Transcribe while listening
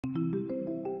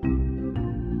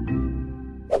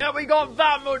Yeah, we got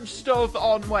that much stuff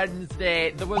on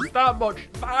Wednesday. There was that much,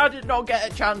 but I did not get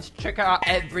a chance to check out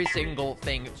every single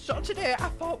thing. So today, I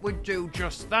thought we'd do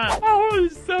just that. Oh,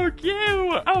 it's so cute.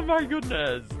 Oh my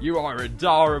goodness. You are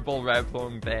adorable, Rare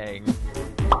PongPing.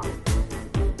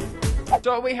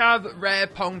 So we have Rare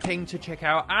PongPing to check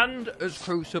out and as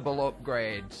Crucible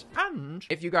upgrades. And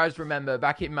if you guys remember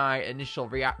back in my initial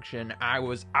reaction, I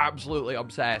was absolutely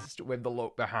obsessed with the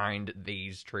look behind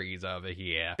these trees over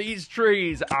here. These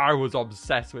trees, I was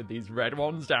obsessed with these red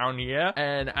ones down here.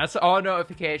 And I saw a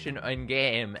notification in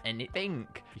game and I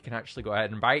think you can actually go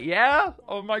ahead and buy it. Yeah,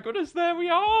 oh my goodness, there we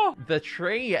are. The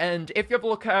tree. And if you have a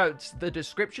look at the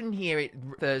description here, it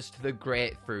refers to the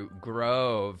Grapefruit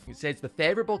Grove. It says the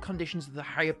favorable conditions of the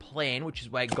higher plane, which is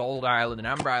where Gold Island and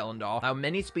Amber Island are, allow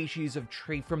many species of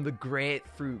tree from the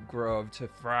Grapefruit Grove to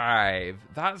thrive.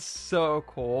 That's so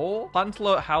cool.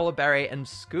 Plantelope, Howlerberry, and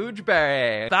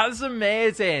Scoogeberry. That's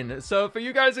amazing. So for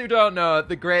you guys who don't know,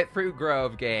 the Grapefruit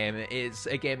Grove game is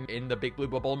a game in the Big Blue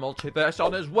Bubble multiverse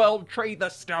on as World Tree, the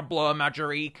Stablo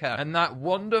Majorica. And that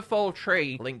wonderful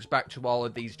tree links back to all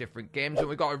of these different games, and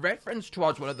we got a reference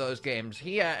towards one of those games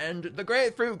here. And the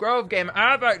Grapefruit Grove game,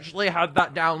 I've actually had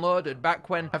that downloaded. Back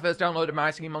when I first downloaded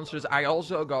My Singing Monsters, I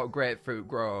also got Grapefruit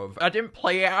Grove. I didn't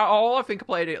play it at all. I think I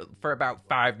played it for about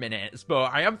 5 minutes, but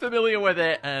I am familiar with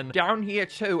it. And down here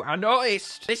too, I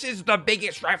noticed this is the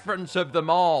biggest reference of them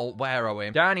all. Where are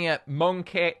we? Down here,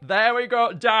 monkey. There we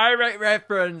go. Direct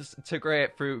reference to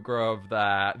Grapefruit Grove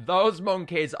there. Those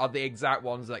monkeys are the exact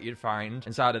ones that you'd find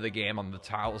inside of the game on the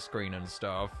title screen and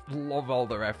stuff. Love all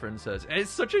the references. It's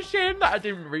such a shame that I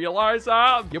didn't realize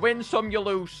that. You win some, you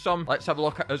lose some. Let's have a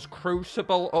look at us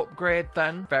Crucible upgrade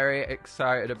then. Very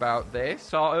excited about this,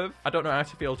 sort of. I don't know how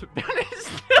to feel, to be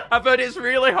honest. I've heard it's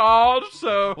really hard,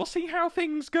 so we'll see how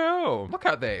things go. Look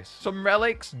at this. Some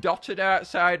relics dotted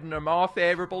outside and a more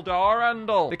favorable door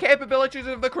handle. The capabilities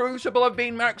of the Crucible have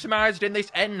been maximized in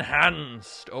this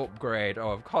enhanced upgrade.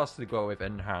 Oh, of course they go with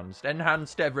enhanced.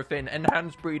 Enhanced everything.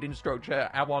 Enhanced breeding structure.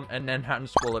 I want an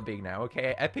enhanced Wallaby now,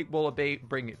 okay? Epic Wallaby,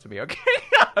 bring it to me, okay?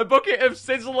 A bucket of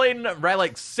sizzling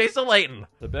relics. Sizzling!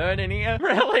 The burning here.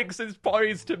 Relics is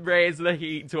poised to raise the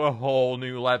heat to a whole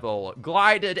new level.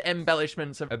 Glided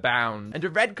embellishments abound. And a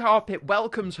red carpet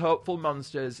welcomes hopeful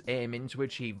monsters aiming to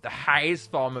achieve the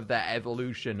highest form of their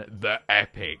evolution, the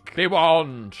epic. Be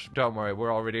warned. Don't worry,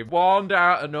 we're already warned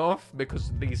out enough because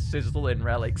of these sizzling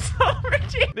relics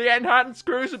already. The enhanced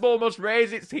Crucible must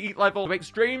raise its heat level to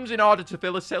extremes in order to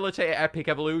facilitate epic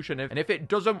evolution. And if it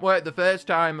doesn't work the first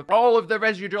time, all of the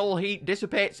residual heat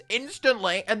dissipates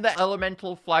instantly and the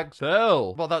elemental flags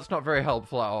fail. Well, that's not very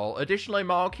helpful at all. Additionally,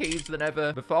 more keys than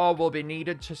ever before will be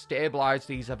needed to stabilize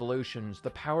these evolutions. The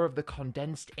power of the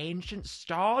condensed ancient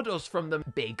stardust from the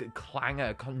big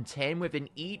clanger contained within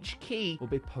each key will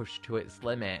be pushed to its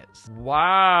limits.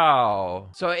 Wow.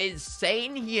 So it's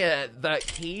saying here that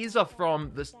keys are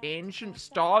from the ancient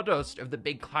stardust of the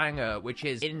big clanger, which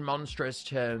is, in monstrous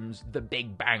terms, the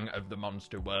big bang of the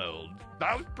monster world.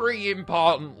 That's pretty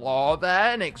important lore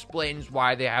there, and explains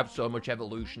why they have so much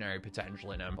evolutionary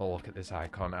potential in them. Oh, look at this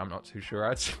icon. I'm not too sure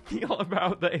how to feel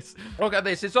about this. Look at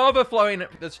this. It's overflowing.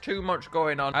 There's too much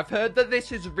going on. I've heard that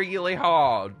this is really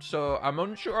hard, so I'm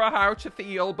unsure how to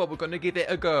feel, but we're going to give it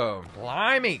a go.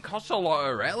 Blimey, it costs a lot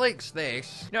of relics,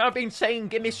 this. You know, I've been saying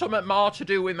give me something more to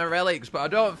do with my relics, but I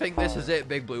don't think this is it,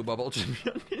 Big Blue Bubble, to be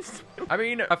honest. I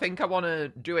mean, I think I want to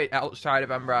do it outside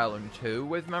of Amber Island too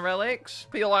with my relics.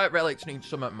 Feel like relics need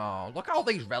something more. Look at all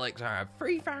these relics I have.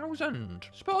 3,000.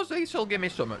 Suppose these will give me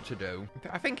something to do.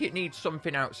 I think it needs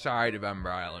something outside of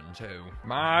Amber Island too.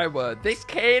 My word. This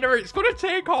Kayna, it's going to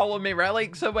take all of my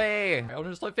relics away. I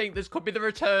honestly think this could be the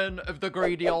return of the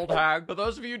greedy old hag. For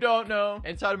those of you who don't know,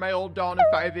 inside of my old Dawn of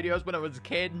Fire videos when I was a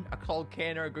kid, I called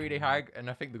Kayna a greedy hag, and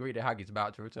I think the greedy hag is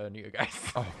about to return to you guys.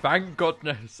 Oh, thank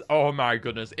goodness. Oh my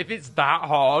goodness. If it's that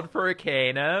hard for a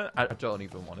Kayna, I don't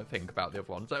even want to think about the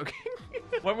other ones, okay?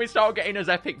 When we start getting us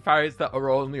epic fires that are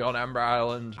only on Amber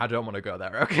Island, I don't want to go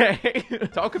there, okay?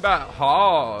 Talk about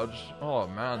hard. Oh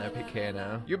man, Epic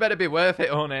Kayna. You better be worth it,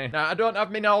 honey. Now, I don't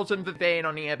have my Gnarls and Viveine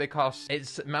on here because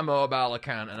it's my mobile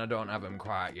account and I don't have them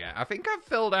quite yet. I think I've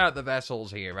filled out the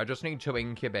vessels here. I just need to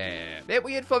incubate. Bit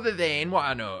weird for Viveine, what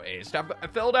I noticed. I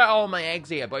filled out all my eggs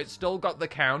here, but it's still got the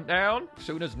countdown. As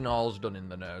soon as Gnarls done in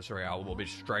the nursery, I will be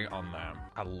straight on on there.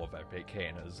 I love Epic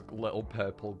Kayna's little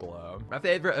purple glow. My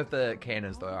favorite of the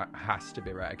Kaynas, though, has to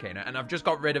be Rare Kayna. And I've just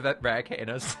got rid of Rare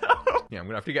Kaynas. Yeah, I'm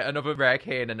gonna have to get another Rare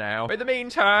Kayna now. But in the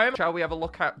meantime, shall we have a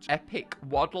look at Epic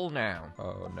Whaddle now?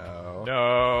 Oh, no.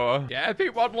 No. Yeah,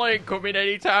 Epic Whaddle ain't coming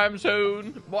anytime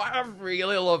soon. What I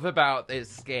really love about this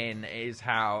skin is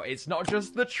how it's not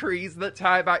just the trees that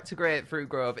tie back to Grapefruit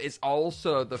Grove, it's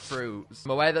also the fruits.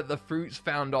 I'm aware that the fruits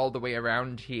found all the way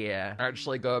around here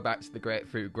actually go back to the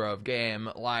Grapefruit Grove game.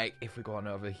 Like, if we go on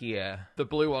over here, the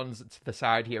blue ones to the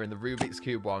side here and the Rubik's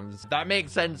Cube ones. That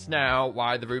makes sense now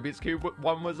why the Rubik's Cube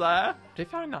one was there. Do you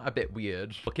find that a bit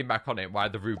weird? Looking back on it, why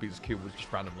the Rubik's Cube was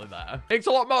just randomly there. Makes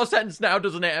a lot more sense now,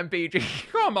 doesn't it,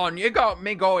 MPG? Come on, you got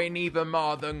me going even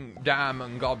more than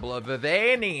Diamond Gobbler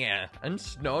Viveine here. And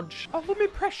Snudge. All of me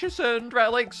precious earned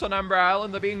relics on Amber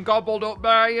Island, they're being gobbled up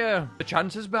by you. The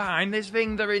chances behind this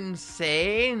thing, they're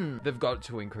insane. They've got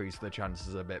to increase the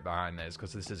chances a bit behind this,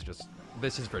 because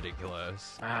this is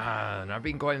ridiculous. And I've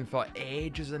been going for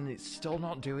ages and it's still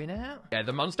not doing it. Yeah,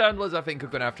 the monster handlers, I think, are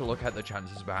going to have to look at the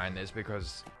chances behind this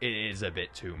because it is a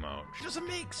bit too much. It doesn't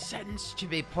make sense to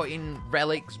be putting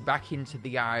relics back into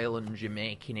the island you're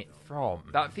making it from.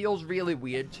 That feels really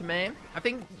weird to me. I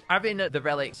think having the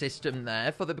relic system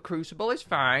there for the Crucible is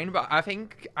fine, but I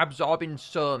think absorbing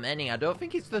so many, I don't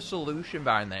think it's the solution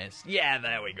behind this. Yeah,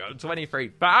 there we go.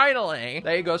 23. Finally!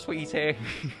 There you go, sweetie.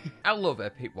 I love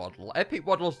Epic Whaddle. Epic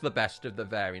Whaddle's the best of the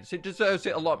variants. It deserves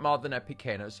it a lot more than Epic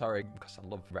Kayna. Sorry, because I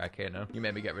love Rare Kayna. You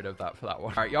made me get rid of that for that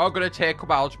one. Alright, you're going to take a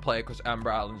while to play because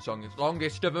Amber Island's song is the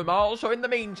longest of them all. So in the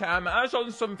meantime, I saw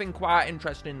something quite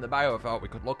interesting in the bio I thought we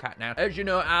could look at now. As you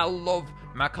know, I love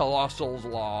my Colossal's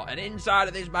lore. And inside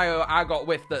of this bio, I got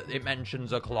whiff that it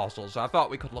mentions a Colossal. So I thought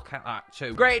we could look at that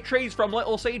too. Great trees from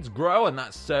little seeds grow. And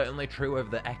that's certainly true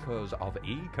of the echoes of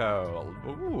Eco.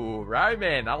 Ooh,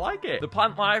 rhyming. I like it. The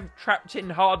plant life trapped in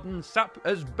hardened sap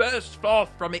has burst forth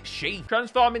from its sheath,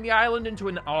 transforming the island into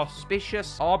an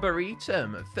auspicious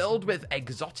arboretum filled with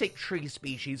exotic tree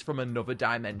species from another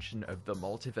dimension of the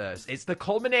multiverse. It's the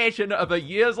culmination of a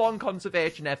years-long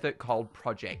conservation effort called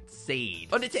Project Seed,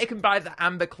 undertaken by the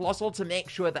Amber Colossal to make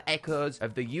sure the echoes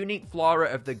of the unique flora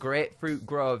of the Grapefruit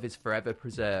Grove is forever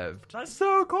preserved. That's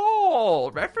so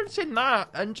cool! Referencing that,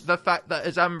 and the fact that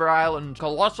as Amber Island,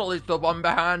 Colossal is the one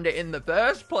behind it in the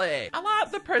first place. I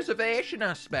like the preservation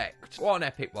aspect. Go on,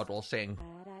 Epic Whaddle, sing.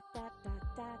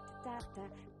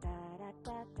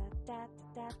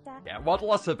 Yeah,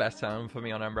 Whaddle's the best sound for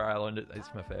me on Amber Island. It's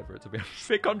my favourite, to be honest.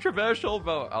 Bit controversial,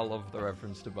 but I love the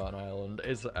reference to Burn Island.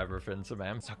 It's everything to me.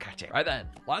 I'm so catchy. Right then,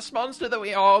 last monster that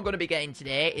we are going to be getting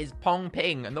today is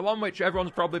PongPing, and the one which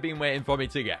everyone's probably been waiting for me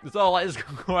to get. So let's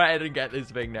go ahead and get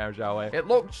this thing now, shall we? It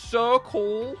looked so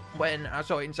cool when I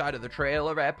saw it inside of the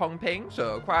trailer, Rare PongPing,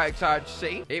 so quite excited to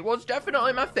see. It was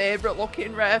definitely my favourite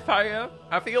looking Rare Fire.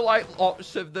 I feel like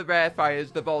lots of the Rare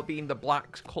Fires, they've all been the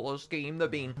black colour scheme.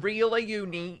 They've been really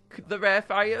unique, the Rare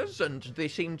Fires, and they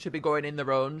seem to be going in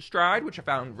their own stride, which I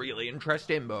found really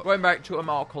interesting. But going back to a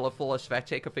more colourful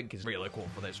aesthetic, I think is really cool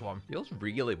for this one. Feels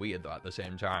really weird though at the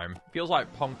same time. Feels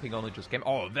like PongPing only just came.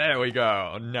 Oh, there we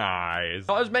go. Nice.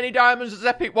 Not as many diamonds as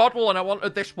Epic Whaddle, and I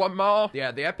wanted this one more.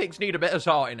 Yeah, the Epics need a bit of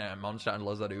sorting there, monster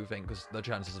handlers, I do think, because the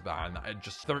chances behind that are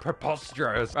just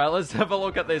preposterous. Right, let's have a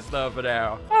look at this though for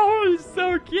now. Oh, it's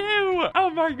so cute.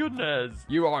 Oh my goodness.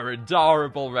 You are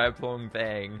adorable, Rare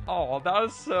PongPing. Oh,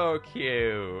 that's so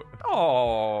cute.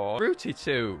 Oh, Rooty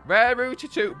Rare Rooty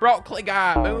Broccoli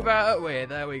guy, move out of the way.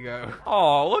 There we go.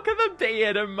 Oh, look at the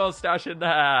beard and mustache in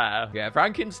there. Yeah,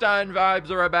 Frankenstein vibes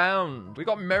are abound. We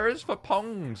got mirrors for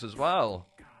Pongs as well.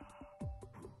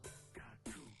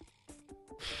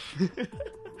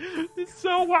 It's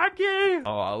so wacky.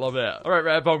 Oh, I love it. All right,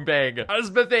 Rare PongPing. As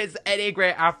befits any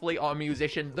great athlete or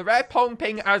musician, the Rare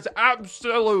PongPing has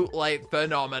absolutely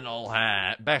phenomenal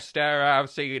hair. Best hair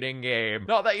I've seen in game.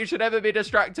 Not that you should ever be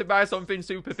distracted by something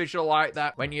superficial like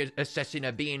that when you're assessing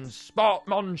a being's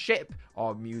sportsmanship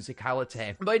or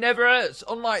musicality. But it never hurts.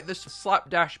 Unlike the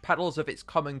slapdash paddles of its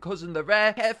common cousin, the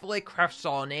Rare carefully crafts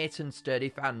ornate and sturdy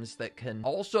fans that can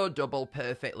also double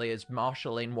perfectly as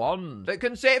marshalling wands that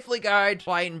can safely guide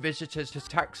flying visitors to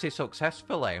taxi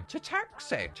successfully. To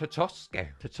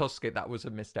Tusky. That was a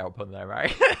missed out pun there,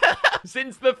 right?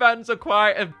 Since the fans are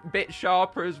quite a bit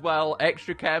sharper as well,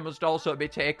 extra care must also be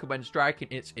taken when striking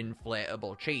its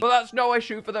inflatable cheek. But that's no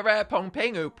issue for the Rare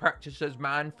PongPing, who practices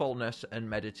mindfulness and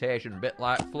meditation, a bit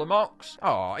like Flamox.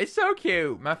 Oh, it's so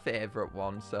cute. My favourite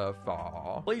one so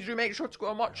far. Please do make sure to go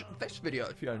and watch this video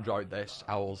if you enjoyed this.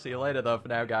 I will see you later though for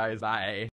now, guys. Bye.